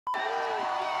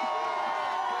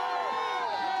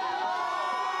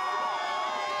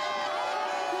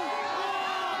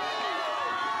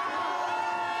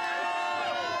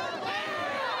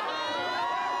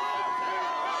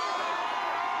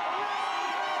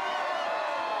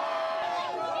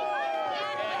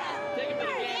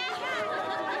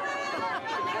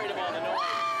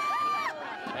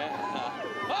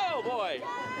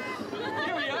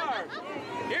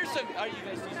Here's some. Are you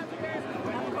guys season ticket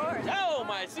holders? Of course. Oh,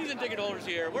 my season ticket holders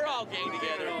here. We're all gang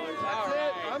together. All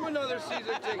right. I'm another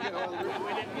season ticket holder.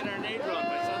 We didn't get our name drawn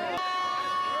by someone.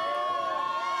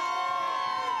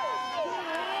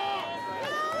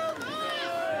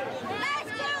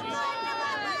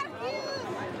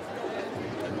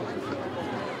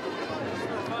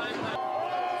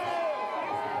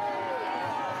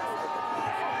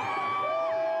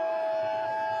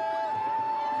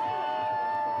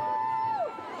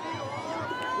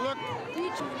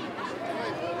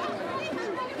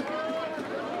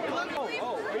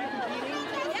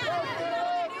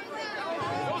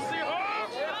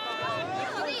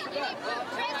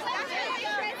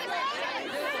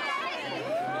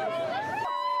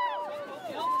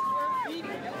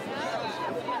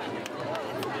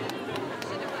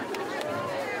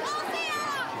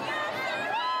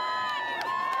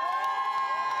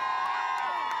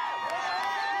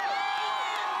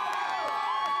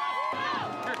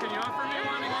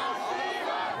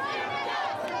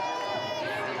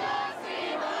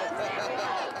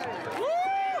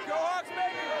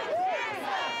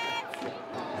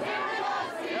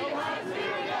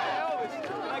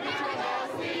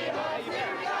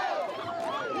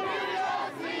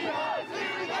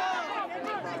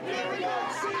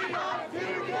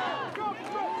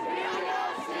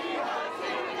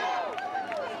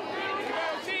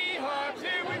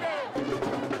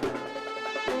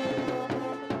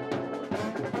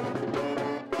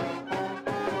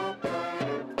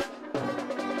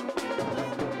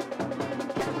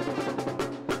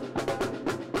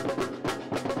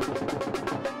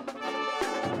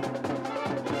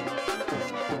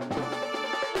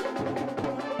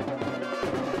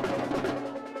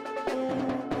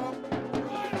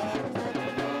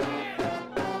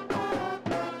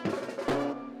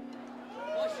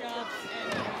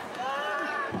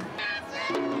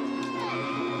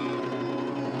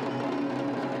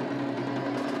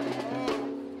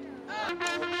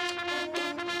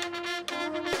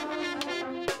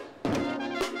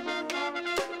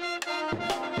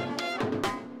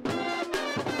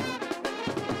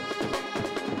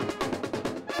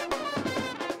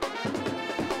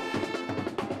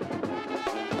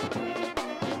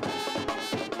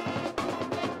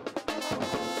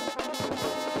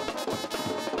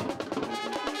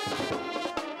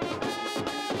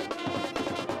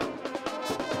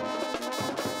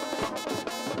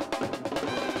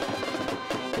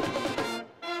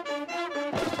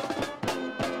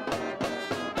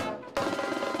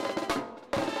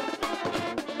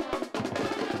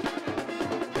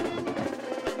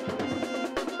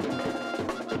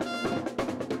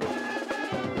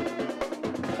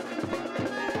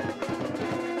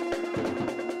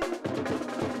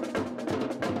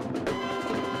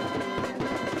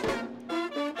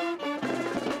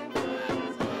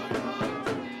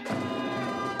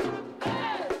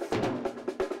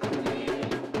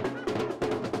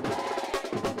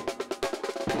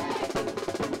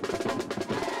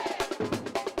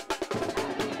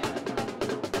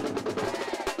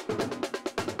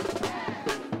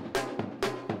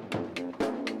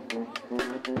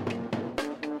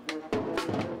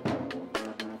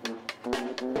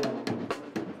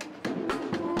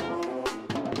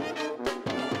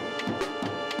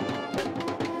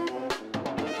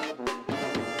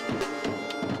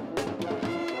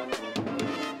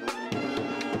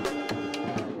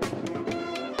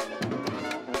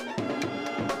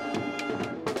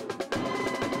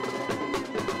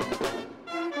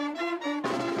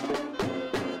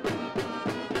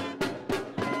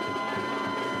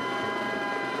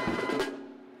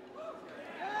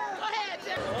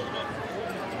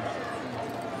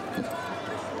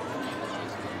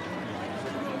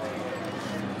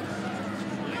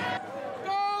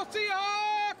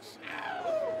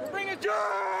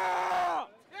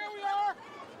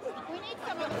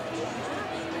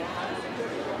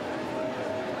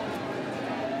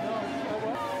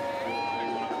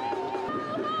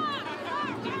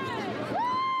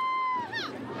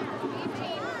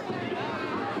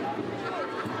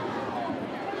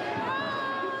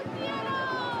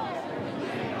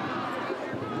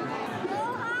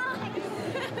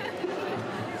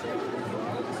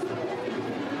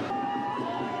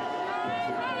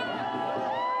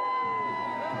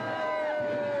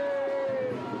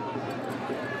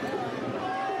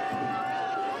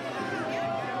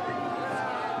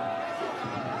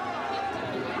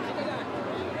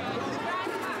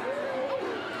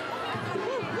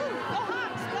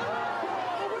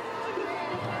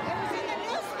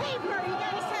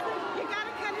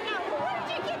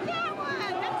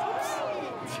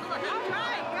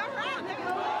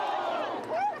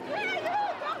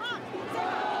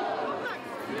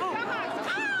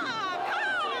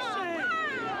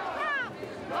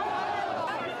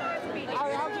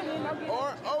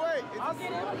 I'll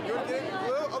get him. You want to get him?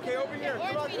 Blue? Okay, over here.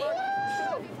 Come on, come on.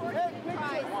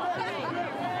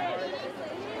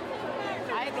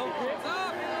 I go grips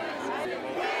up.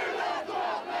 We're not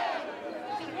Walkman!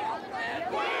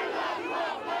 We're not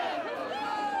Walkman!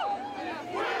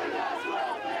 We're not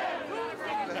Walkman!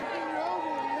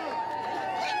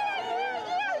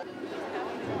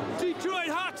 Detroit,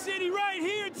 Hawk City, right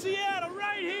here in Seattle,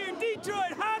 right here in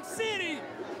Detroit, Hawk City.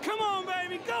 Come on,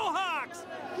 baby, go Hawks!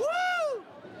 Woo!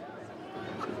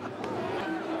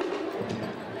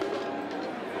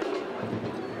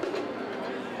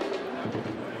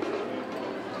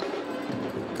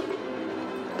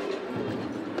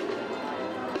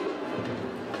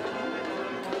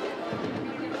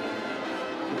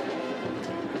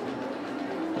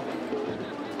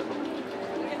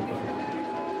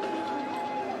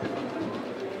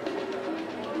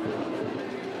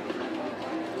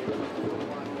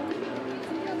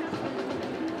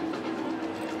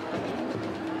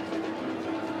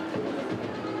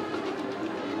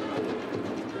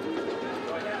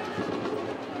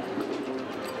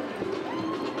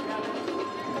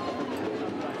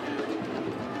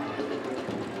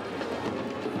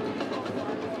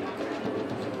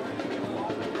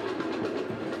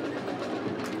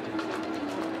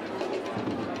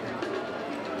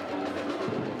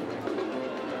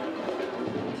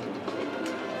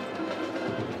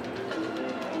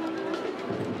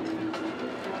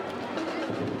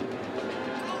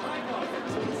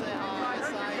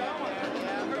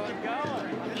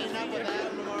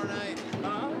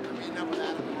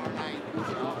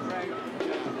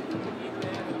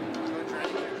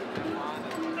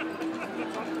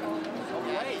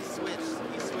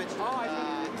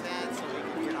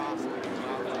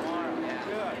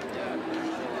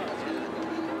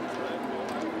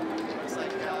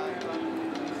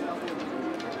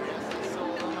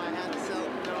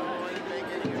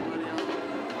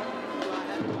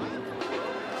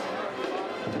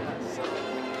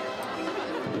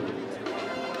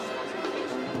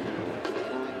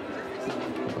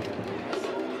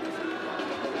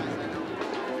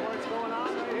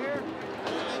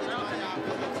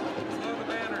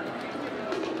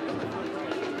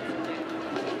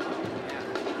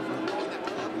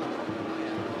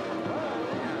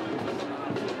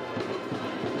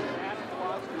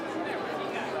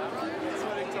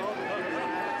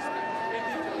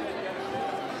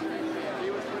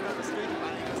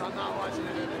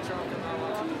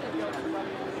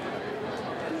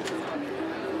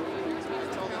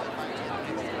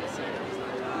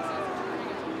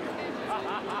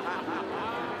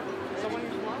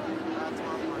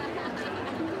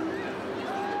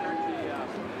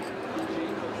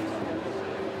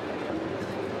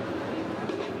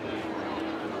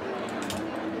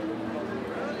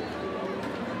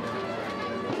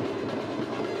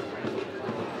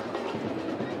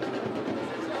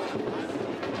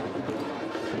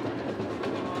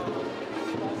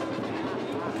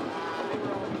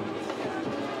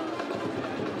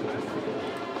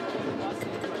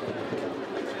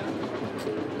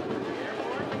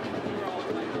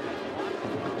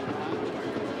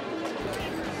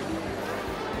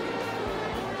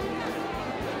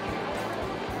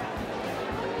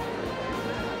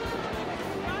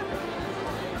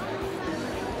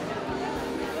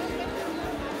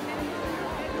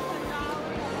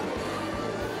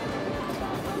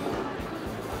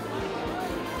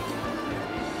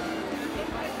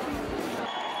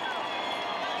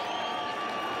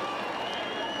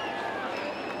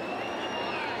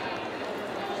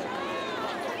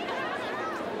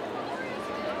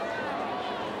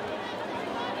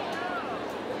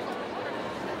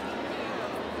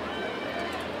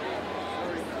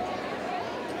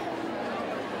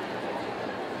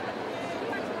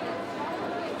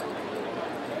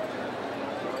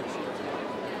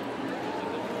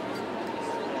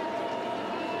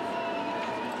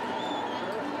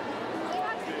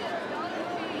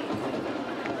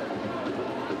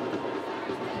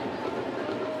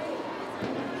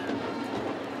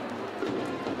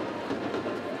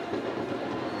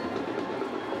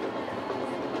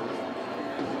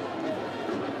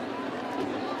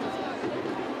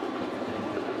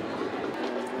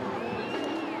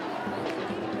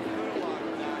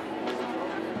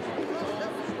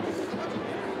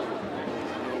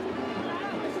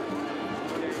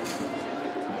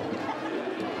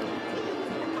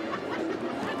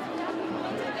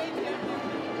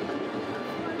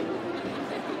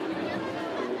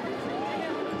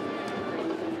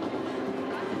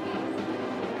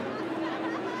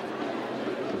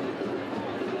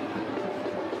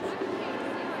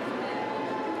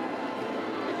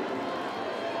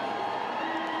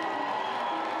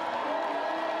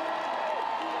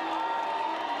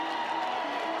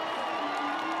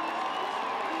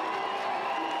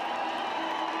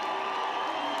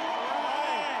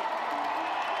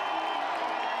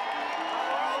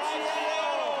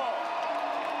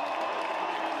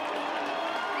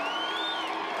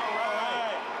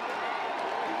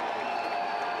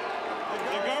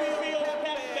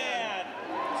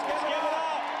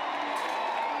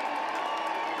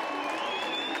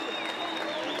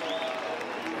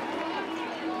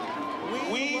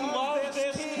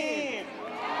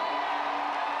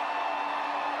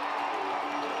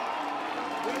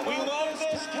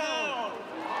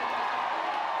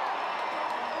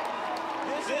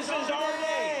 This is our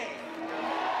day.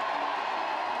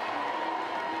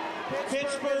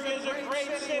 Pittsburgh is a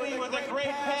great city with a great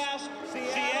past.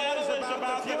 Seattle is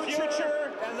about the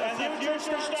future, and the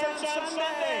future starts on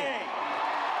Sunday.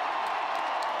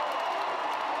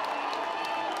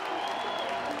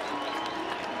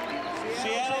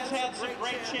 Seattle's had some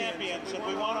great champions, and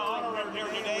we want to honor them here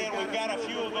today, and we've got a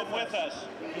few of them with us.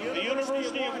 The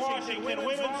University of Washington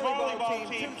Women's Volleyball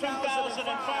Team,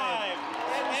 2005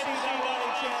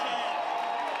 NCAA champion.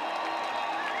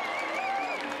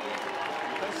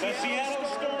 The Seattle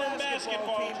Storm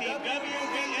Basketball Team,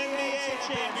 WNBA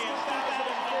champions,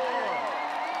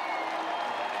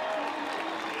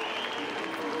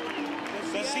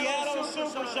 2004. The Seattle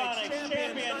Supersonics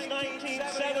champions,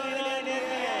 1979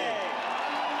 NBA.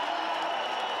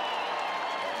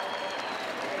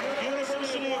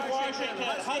 University of Washington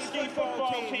Husky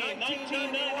Football Team,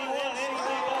 1991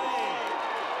 NCAA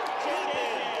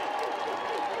champion.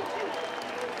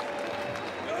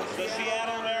 The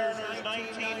Seattle Mariners,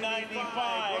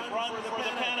 1995 run for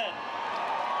the pennant.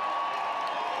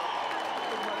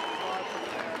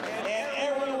 And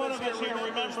every one of us here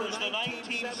remembers the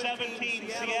 1917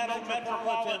 Seattle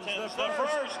Metropolitans, the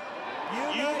first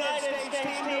United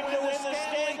States team to win the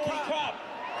Stanley Cup.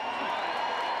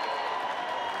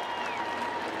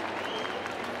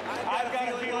 I've got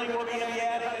a feeling we're going to be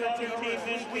adding another team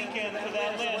this weekend to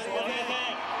that list. What do you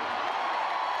think?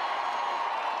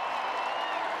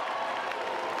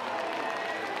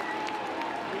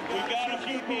 We've got a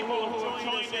few people who have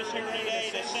joined us here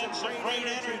today to send some great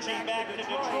energy back to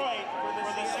Detroit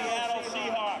for the Seattle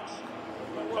Seahawks.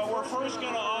 But we're first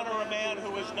going to honor a man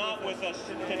who is not with us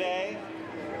today,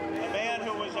 a man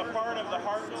who was a part of the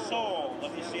heart and soul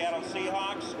of the Seattle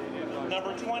Seahawks,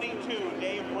 number 22,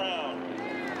 Dave Brown.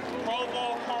 Pro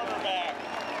Bowl quarterback,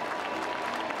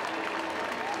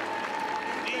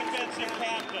 defensive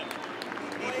captain.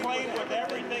 He played with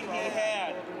everything he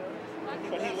had,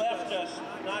 but he left us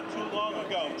not too long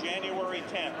ago, January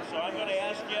 10th. So I'm going to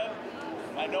ask you,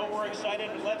 I know we're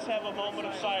excited, but let's have a moment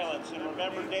of silence and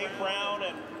remember Dave Brown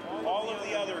and all of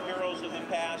the other heroes of the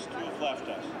past who have left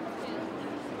us.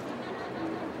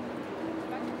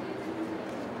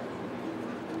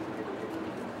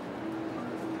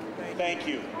 Thank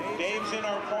you. Dave's in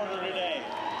our corner today.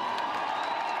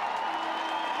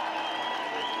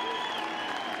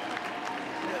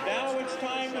 Now it's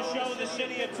time to show the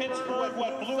city of Pittsburgh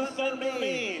what Blue Thunder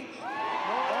means.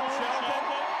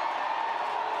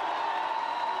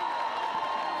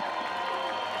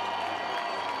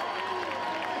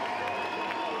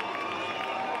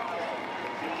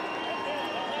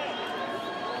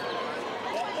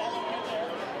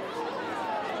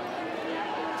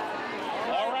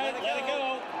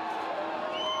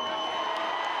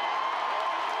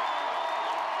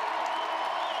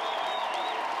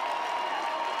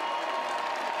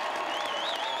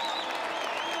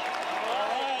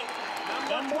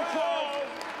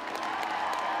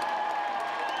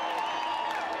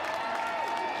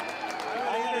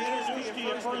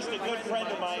 First, a good friend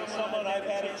of mine, someone I've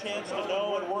had a chance to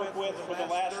know and work with for the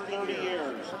last 30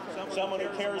 years. Someone who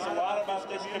cares a lot about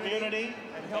this community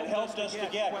and helped us to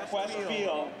get Quest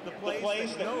Field, the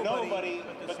place that nobody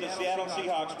but the Seattle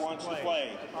Seahawks wants to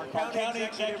play. Our county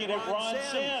executive, Ron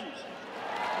Sims.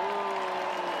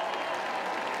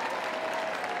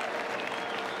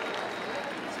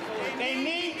 They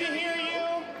need to hear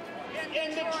you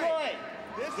in Detroit.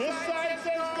 This side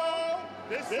says go,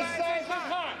 this side says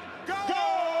hot. Go! Go!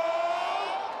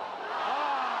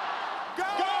 Go!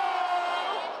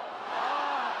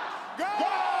 Go!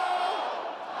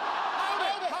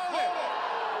 Hold it!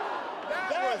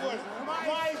 That was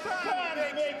my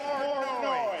son makes more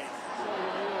noise.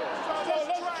 So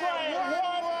let's try it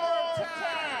one more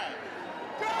time.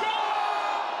 Go!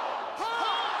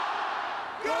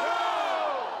 Hawk! Go!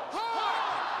 Hawk!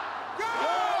 Go!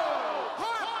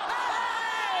 Hawk!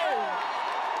 Hey!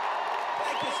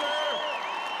 Thank you, sir.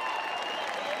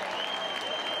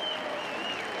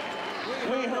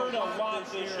 We heard a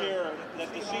lot this year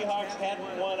that the Seahawks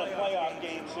hadn't won a playoff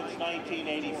game since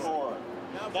 1984.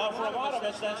 Now, for a lot of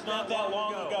us, that's not that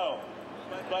long ago.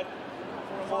 But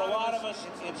for a lot of us,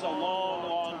 it's a long,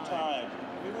 long time.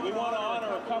 We want to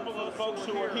honor a couple of the folks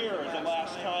who were here the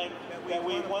last time that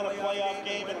we won a playoff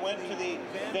game and went to the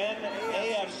then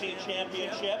AFC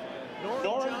Championship.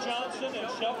 Norm Johnson and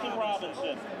Shelton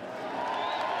Robinson.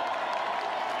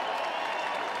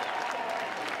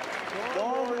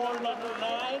 Norm wore number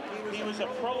 9. He was a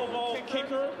Pro Bowl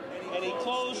kicker, and he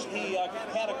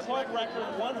had a club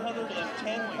record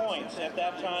 110 points at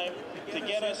that time to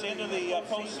get us into the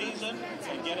postseason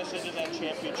and get us into that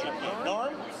championship game.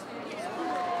 Norm?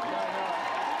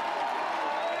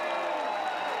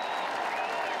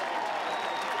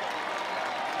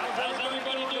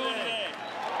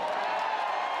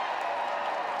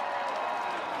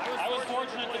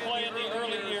 fortunate to play in the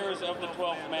early years of the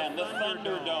 12th man, the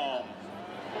Thunderdome.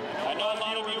 I know a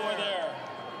lot of you were there.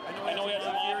 I know we had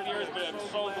some off years, but I'm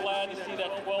so glad to see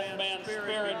that 12th man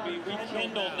spirit be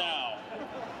rekindled now.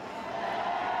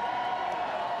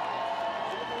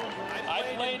 I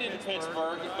played in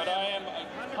Pittsburgh, but I am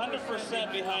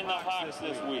 100% behind the Hawks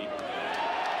this week.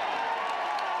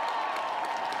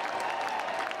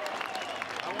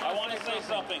 I want to say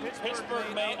something.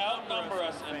 Pittsburgh may outnumber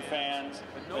us in fans,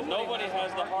 but nobody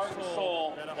has the heart and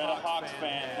soul that a Hawks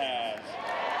fan has.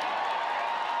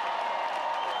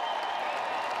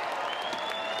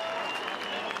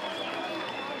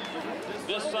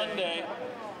 This Sunday,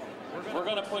 we're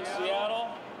going to put Seattle,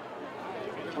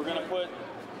 we're going to put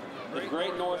the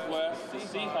Great Northwest, the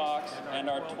Seahawks, and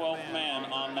our 12th man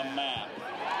on the map.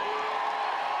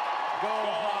 Go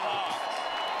Hawks!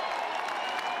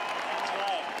 That's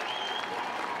right.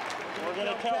 We're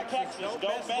going to tell Texas,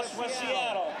 don't mess with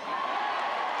Seattle.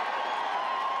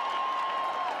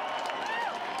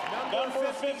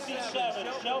 Number 57,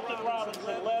 Shelton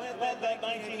Robinson, led that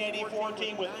 1984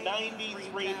 team with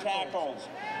 93 tackles.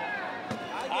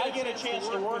 I get a chance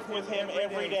to work with him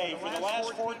every day. For the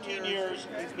last 14 years,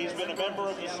 he's been a member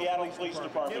of the Seattle Police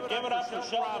Department. Give it up for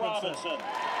Shelton Robinson.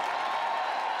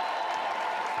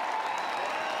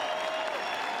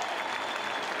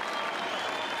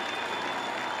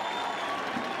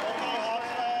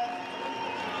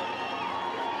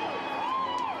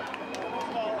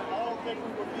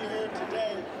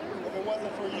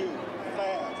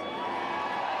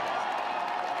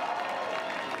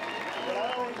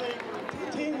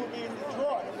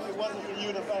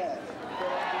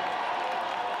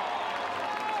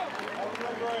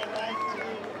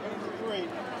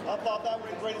 I thought that was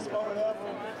the greatest moment ever,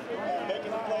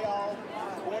 making the playoffs,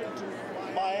 going to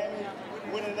Miami,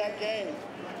 winning that game.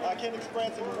 I can't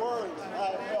express in words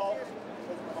how I felt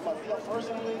for myself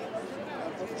personally,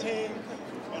 and for the team,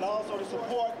 and also the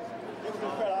support. It was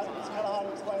incredible. It's kind of hard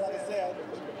to explain, like I said,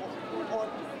 the support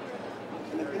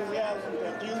and the enthusiasm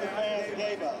that you, the fans,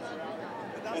 gave us.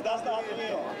 And that's not the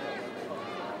end.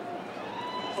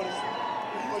 For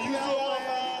you Seattle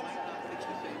fans,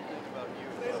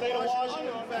 the state of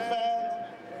Washington fans,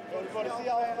 and for the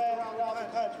Seahawks fans throughout the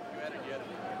country.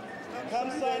 Come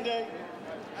Sunday,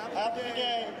 after the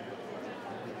game,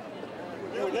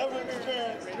 you will never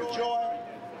experience the joy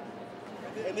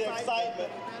and the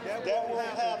excitement that will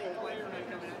happen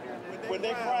when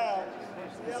they crown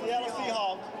the Seattle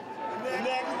Seahawks the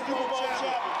next Super Bowl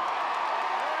champion.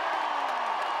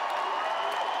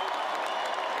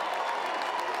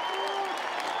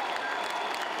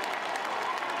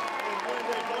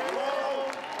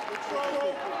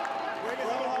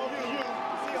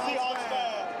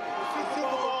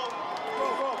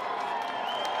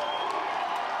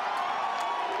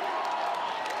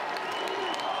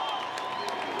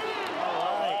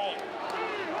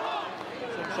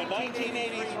 So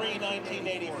 1983,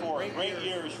 1984, great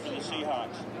years for the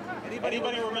Seahawks.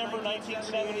 Anybody remember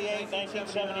 1978,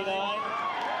 1979?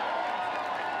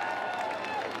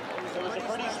 It was a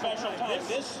pretty special time.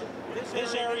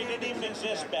 This area didn't even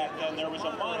exist back then. There was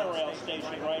a monorail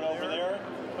station right over there.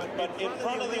 But in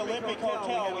front of the Olympic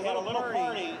Hotel, we had a little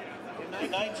party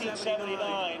in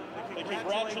 1979 to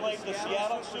congratulate the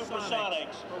Seattle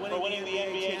Supersonics for winning the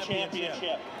NBA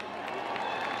championship.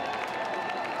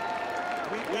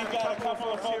 We've got a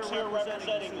couple of folks here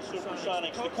representing the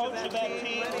Supersonics. The coach of that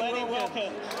team, Lenny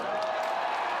Wilkins.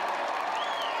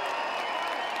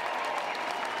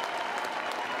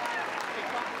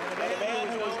 And a man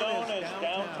who is known as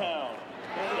Downtown.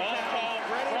 Downtown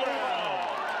Freddie Brown.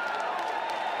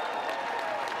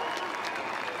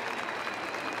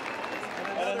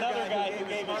 And another guy who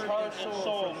gave his heart and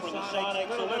soul for the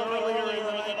Sonics a little earlier in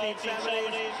the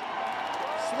 1970s.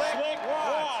 Slick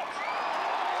Watts.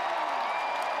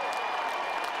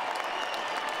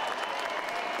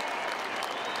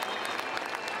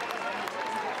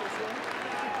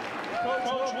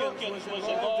 Coach Wilkins was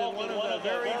involved in one of the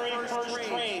very first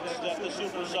trades that the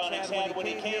Supersonics had when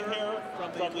he came here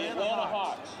from the Atlanta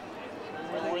Hawks.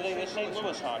 Or were they the St.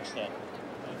 Louis Hawks then?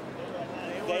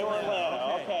 They were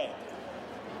Atlanta, okay.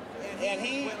 And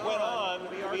he went on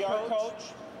to be our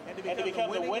coach and to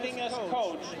become the winningest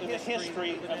coach in the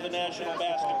history of the National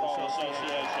Basketball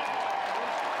Association.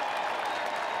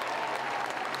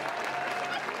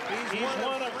 He's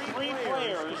one of 3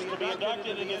 players to be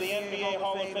inducted into the NBA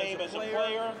Hall of Fame as a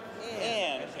player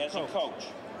and as a coach.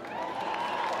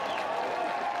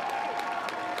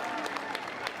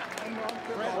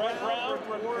 Fred Brown,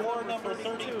 war number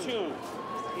 32.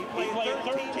 He played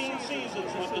 13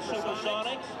 seasons with the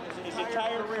Supersonics. His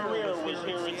entire career was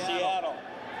here in Seattle.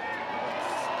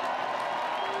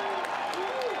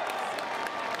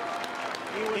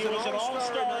 He was an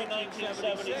all-star in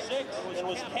 1976 and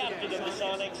was captain of the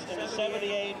Sonics in the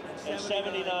 78 and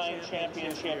 79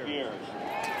 championship years.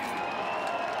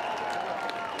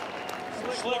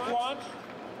 Slick Watts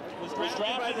was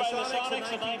drafted by the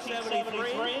Sonics in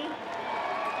 1973.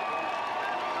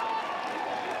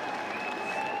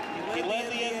 He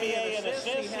led the NBA in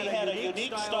assists. He had a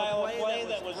unique style of play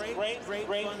that was great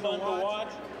fun to watch.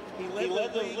 He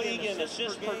led the league in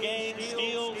assists per game,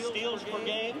 steals per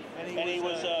game, and he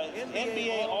was an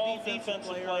NBA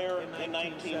All-Defensive Player in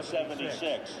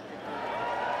 1976.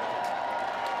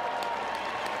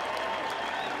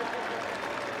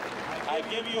 I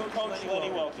give you Coach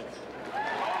Lenny Wilkins.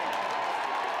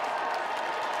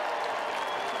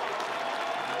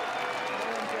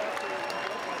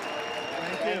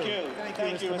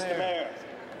 Thank you, Mr. Mayor.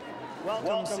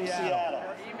 Welcome Seattle.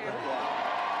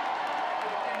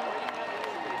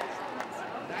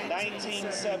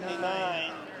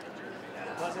 1979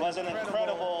 was an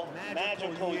incredible,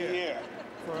 magical year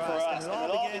for us. And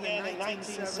it all began in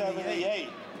 1978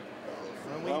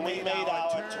 when we made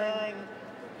our turn.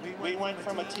 We went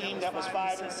from a team that was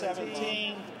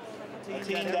 5-17, a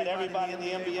team that everybody in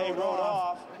the NBA wrote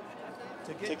off,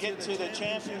 to get to the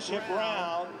championship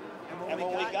round. And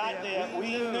when we got there,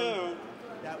 we knew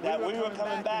that we were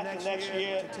coming back the next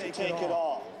year to take it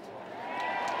all.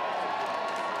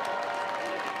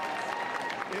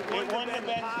 It wouldn't have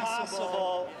been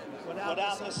possible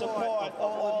without the support of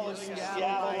all of you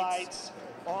Seattleites,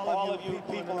 all of you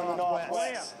people in the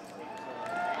Northwest.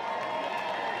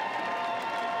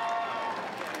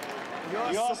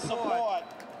 Your support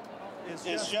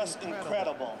is just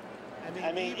incredible.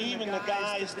 I mean, even the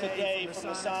guys today from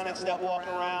the Sonics that walk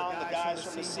around, the guys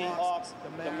from the Seahawks,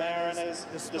 the Mariners,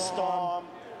 the Storm,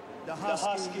 the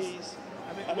Huskies.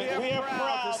 I mean, we're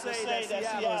proud to say that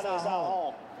Seattle is our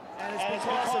home. And it's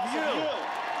because of you.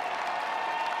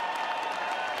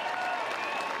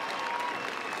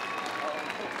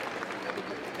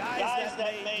 Guys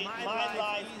that made my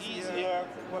life easier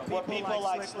were people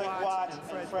like Slick Watts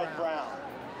and Fred Brown.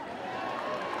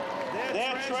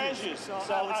 They're treasures,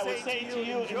 so I would say to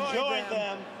you, enjoy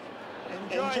them.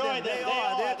 Enjoy them.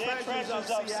 They're treasures of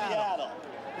Seattle.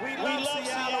 We love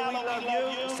Seattle, we love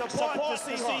you. Support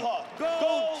the Seahawks.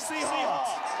 Go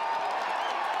Seahawks!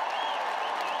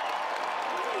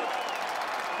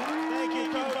 Thank you,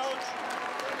 Coach.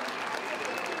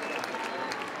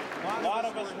 A lot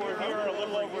of us were here a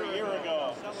little over a year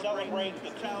ago to celebrate the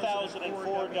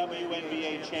 2004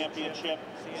 WNBA championship,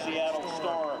 Seattle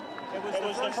Storm. It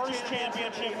was the first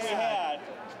championship we had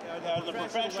at the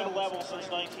professional level since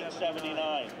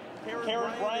 1979.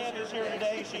 Karen Bryant is here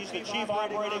today. She's the Chief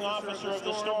Operating Officer of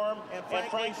the Storm, and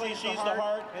frankly, she's the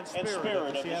heart and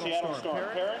spirit of the Seattle Storm.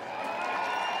 Karen?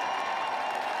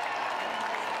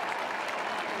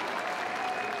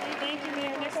 Thank you,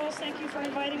 Mayor Nichols. Thank you for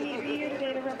inviting me to be here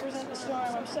today to represent the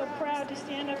Storm. I'm so proud to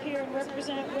stand up here and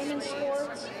represent women's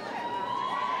sports.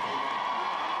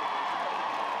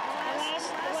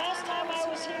 The last time I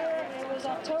was here, it was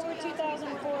October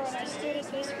 2004, and I stood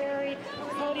at this very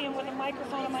podium with a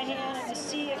microphone in my hand and a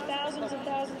sea of thousands and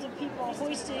thousands of people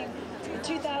hoisting the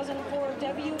 2004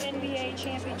 WNBA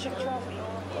championship trophy.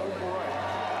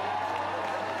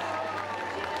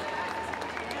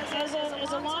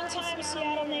 As a longtime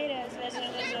Seattle native, as a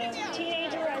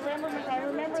teenager, I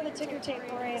remember the ticker tape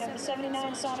parade of the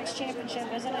 '79 Sonics championship.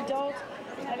 As an adult,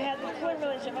 I've had the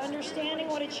privilege of understanding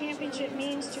what a championship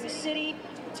means to a city,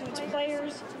 to its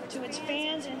players, to its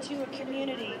fans, and to a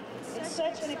community. It's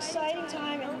such an exciting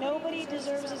time, and nobody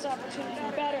deserves this opportunity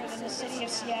better than the city of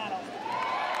Seattle.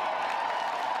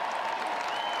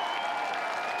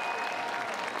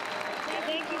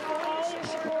 Thank you for all your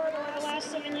support over the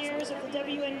last 7 years of the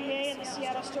WNBA and the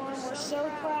Seattle Storm. We're so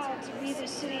proud to be the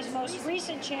city's most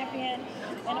recent champion,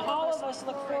 and all of us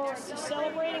look forward to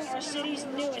celebrating our city's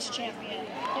newest champion.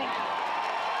 Thank you.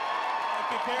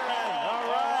 Thank you, Karen. All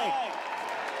right.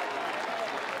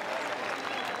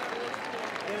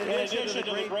 In addition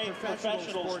to the great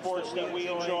professional sports that we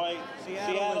enjoy,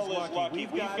 Seattle is lucky.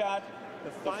 We've got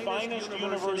the finest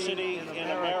university in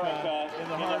America in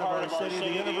the heart of our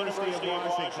city, the University of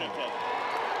Washington.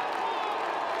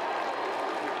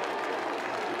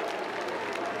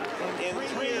 In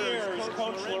 3 years,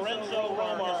 Coach Lorenzo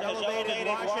Romar has elevated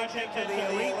Washington to the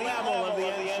elite level of the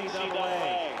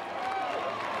NCAA.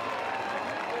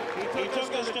 He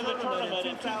took us to the tournament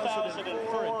in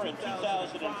 2004 and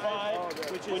 2005,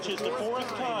 which is the 4th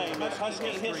time in Husky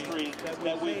history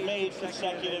that we've made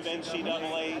consecutive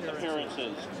NCAA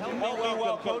appearances. Help me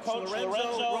welcome Coach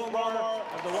Lorenzo Romar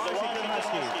of the Washington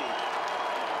Huskies.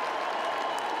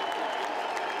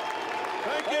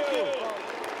 Thank you.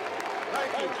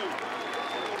 Thank you.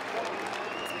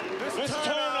 This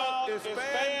turnout is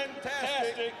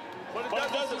fantastic, but it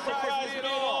doesn't surprise me at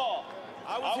all.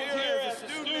 I was here as a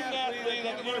student athlete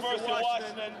at the University of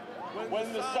Washington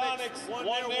when the Sonics won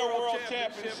their World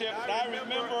Championship. And I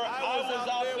remember I was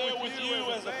out there with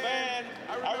you as a fan.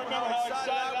 I remember how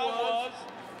excited I was.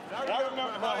 And I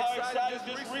remember how excited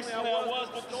just recently I was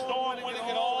with the Storm winning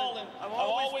it all. And I've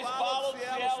always followed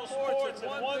Seattle sports,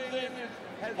 and one thing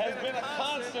has been a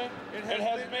constant. It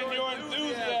has been your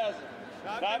enthusiasm.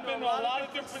 And I've been to a lot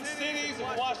of different cities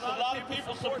and watched a lot of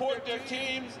people support their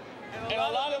teams. And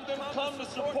a lot of them come to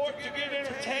support to get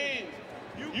entertained.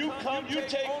 You come, you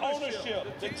take ownership.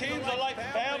 The teams are like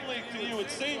family to you, it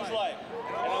seems like.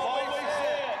 And I've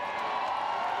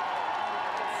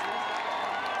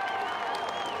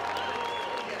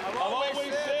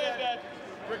always said that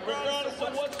regardless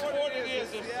of what sport it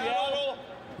is, if Seattle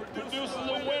produces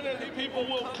a winner, the people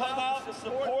will come out and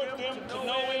support them to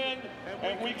no end.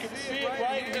 And we can see it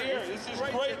right here. This is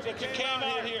great that you came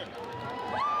out here.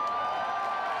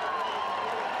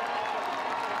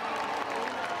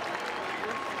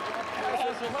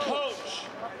 As a coach,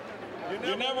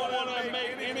 you never want to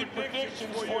make any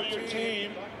predictions for your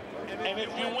team. And if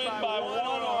you win by 1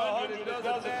 or 100, it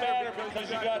doesn't matter because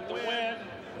you got the win.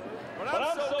 But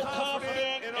I'm so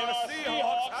confident in our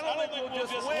Seahawks. I don't think we'll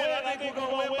just win. I think we're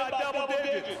going to win by double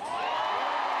digits.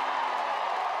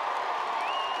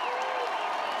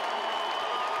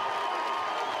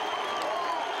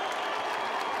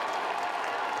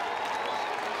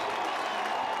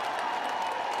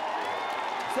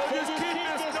 So just keep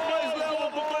this noise level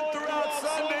going throughout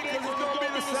Sunday because it's going to be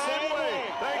the same way.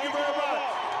 Thank you very much.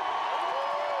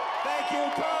 Thank you,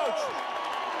 Coach.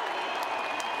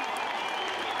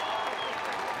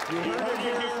 You heard it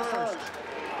here first.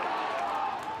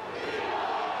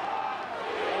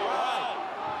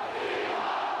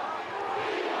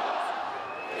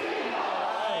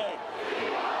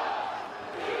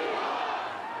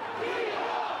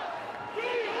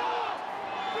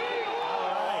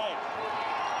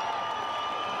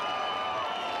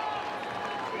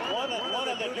 One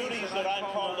of the duties that I'm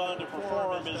called on to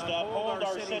perform is to uphold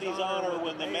our city's honor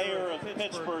when the mayor of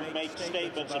Pittsburgh makes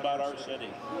statements about our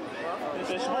city.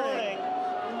 This morning,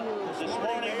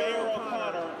 Mayor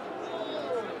O'Connor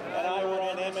and I were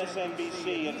on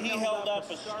MSNBC, and he held up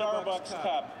a Starbucks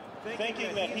cup,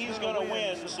 thinking that he's going to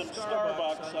win some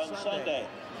Starbucks on Sunday.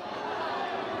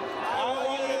 I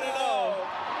want you to know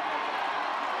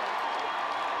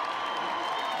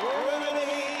we're going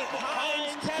to eat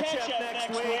Heinz ketchup next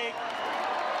week.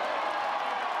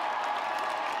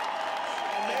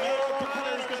 And Mayor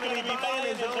O'Connor's going to be buying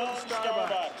his own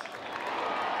Starbucks.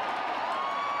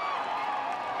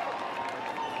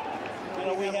 You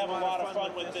know, we have a lot of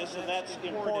fun with this, and that's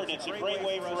important. It's a great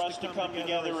way for us to come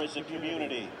together as a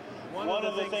community. One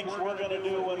of the things we're going to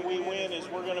do when we win is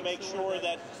we're going to make sure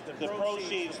that the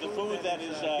proceeds, the food that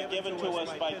is given to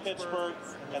us by Pittsburgh,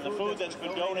 and the food that's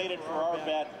been donated for our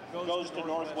bet goes to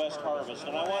Northwest Harvest.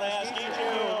 And I want to ask each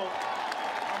of you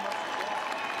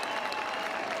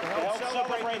to help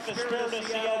celebrate the spirit of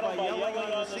Seattle by yelling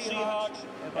on the Seahawks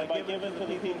and by giving to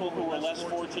the people who are less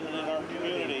fortunate in our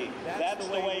community. That's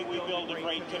the way we build a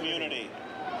great community.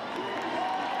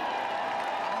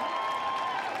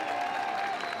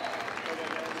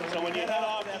 So when you head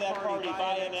off to that party,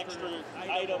 buy an extra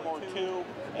item or two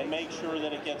and make sure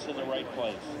that it gets in the right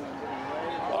place.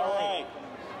 All right.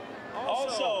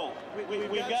 Also,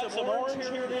 we've got some orange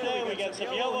here today, we got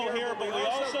some yellow here, but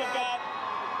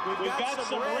we've got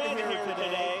some red here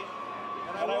today.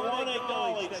 And I want to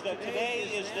acknowledge that today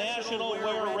is National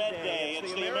Wear Red Day.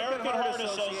 It's the American Heart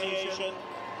Association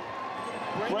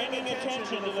bringing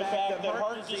attention to the fact that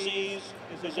heart disease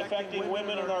is affecting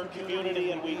women in our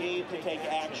community, and we need to take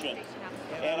action.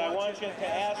 And I want you to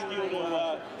ask you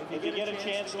to, if you get a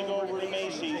chance to go over to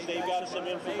Macy's, they've got some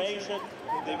information.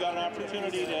 They've got an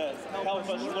opportunity to help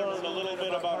us learn a little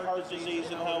bit about heart disease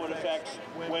and how it affects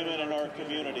women in our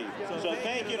community. So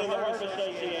thank you to the Heart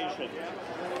Association.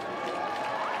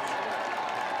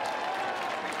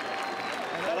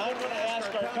 And I'm going to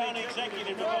ask our county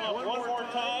executive to come up one more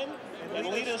time and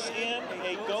lead us in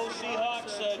a Go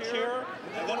Seahawks cheer.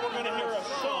 And then we're going to hear a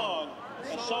song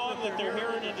that they're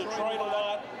hearing in Detroit a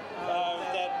lot,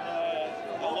 that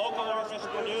a local artist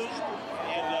produced,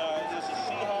 and is a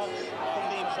Seahawks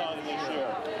theme song this year.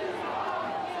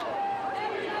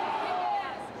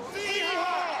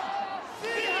 Seahawks!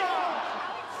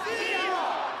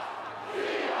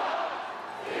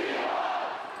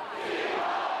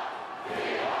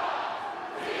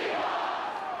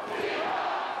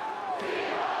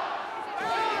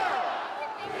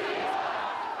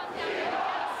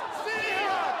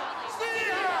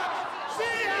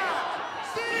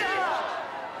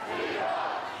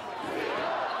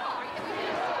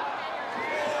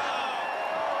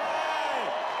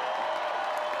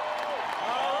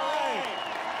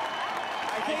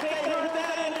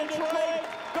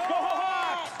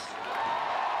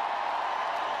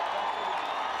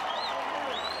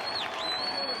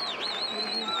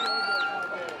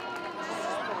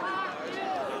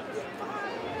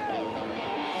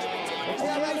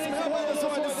 this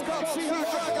one. This is called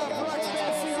Seahawks Rock Out for Rock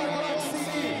Band, Seahawks Rock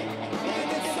CD.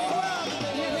 And it's so loud that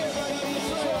they can't hear everybody in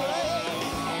Detroit, all right?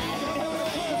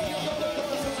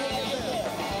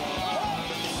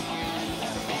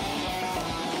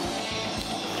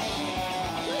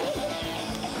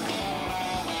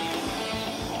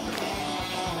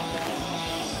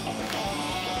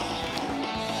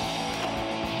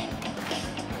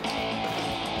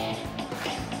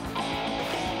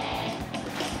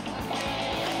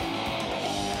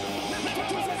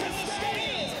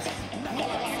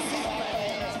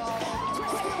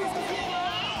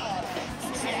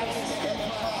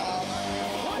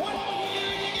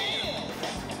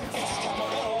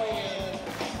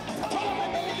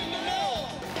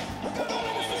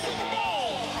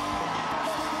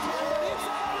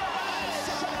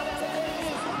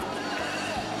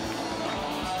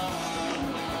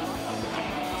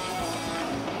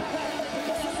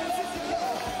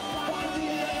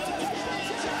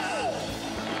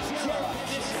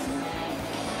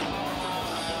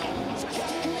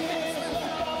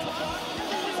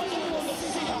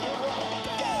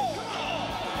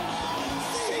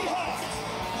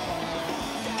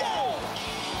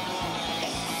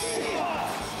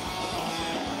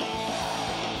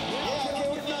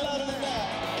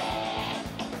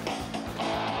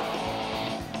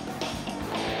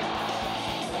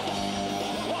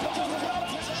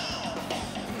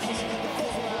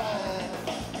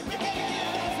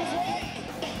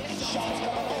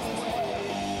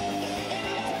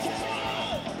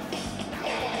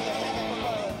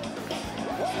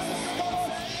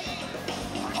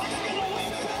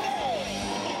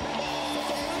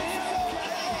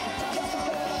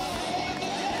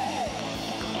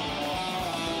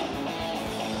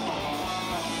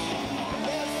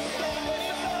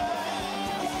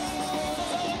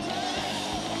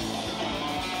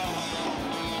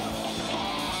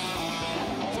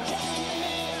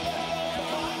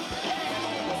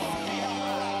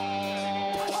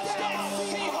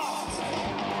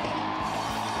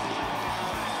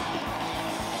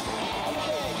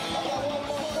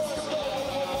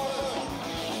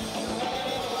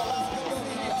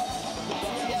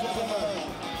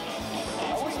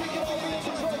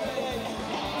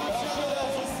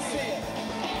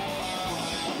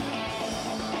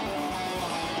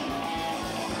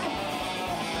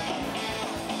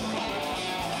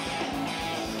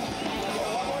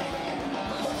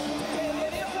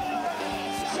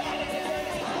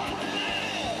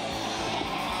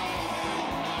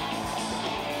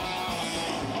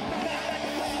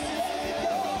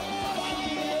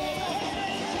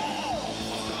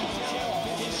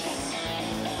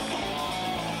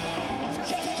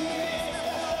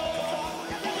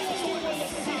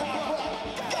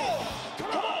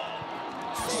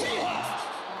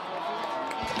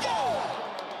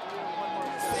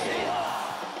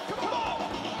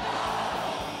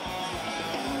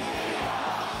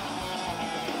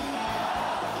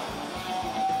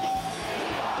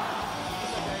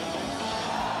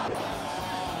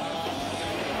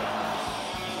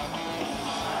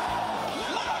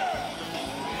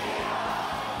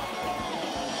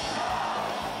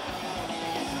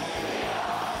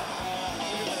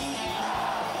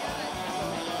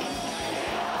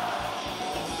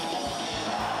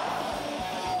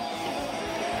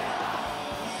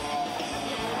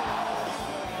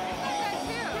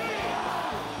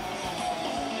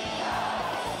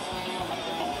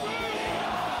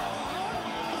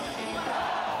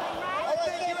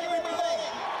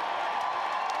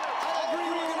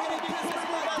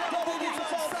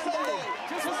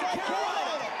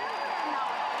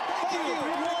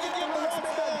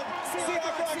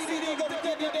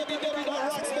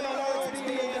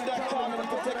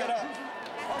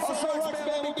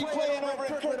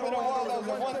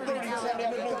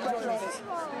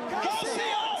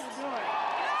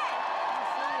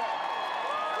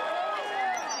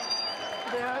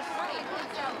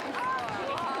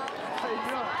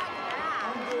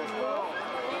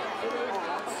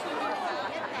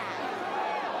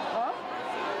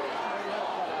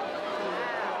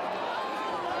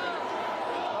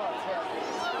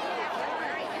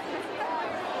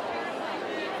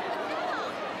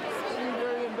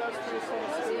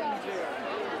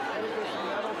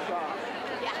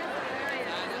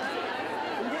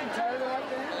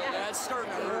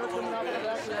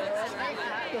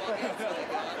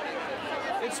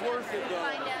 It's worth it, though.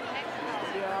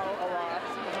 Yeah, a lot.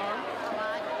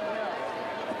 Yeah.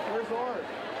 Where's Lord?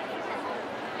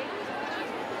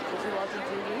 Is he watching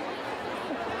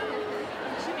TV?